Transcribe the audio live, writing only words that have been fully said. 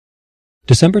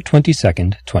December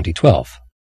 22nd, 2012.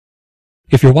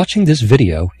 If you're watching this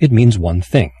video, it means one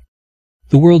thing.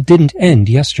 The world didn't end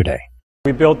yesterday.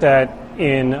 We built that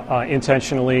in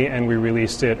intentionally, and we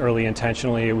released it early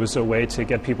intentionally. It was a way to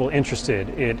get people interested.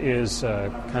 It is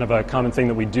kind of a common thing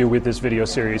that we do with this video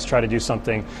series, try to do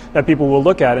something that people will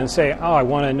look at and say, oh, I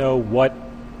want to know what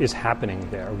is happening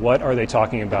there. What are they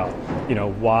talking about? You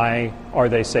know, why are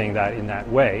they saying that in that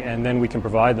way? And then we can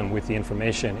provide them with the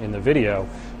information in the video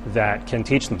that can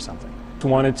teach them something. We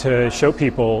wanted to show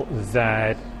people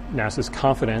that NASA is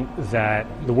confident that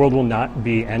the world will not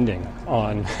be ending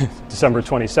on December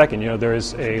 22nd. You know, there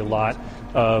is a lot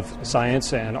of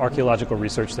science and archaeological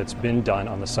research that's been done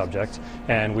on the subject,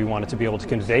 and we wanted to be able to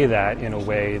convey that in a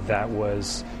way that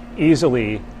was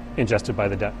easily ingested by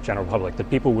the general public, that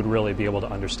people would really be able to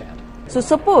understand. So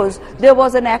suppose there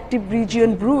was an active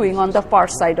region brewing on the far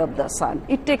side of the sun.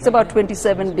 It takes about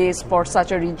 27 days for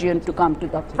such a region to come to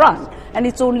the front, and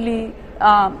it's only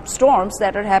storms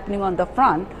that are happening on the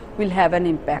front will have an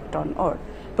impact on Earth.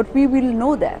 But we will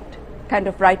know that kind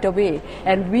of right away,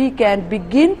 and we can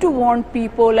begin to warn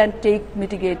people and take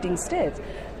mitigating steps.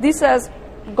 This has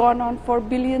gone on for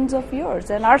billions of years,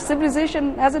 and our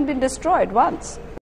civilization hasn't been destroyed once.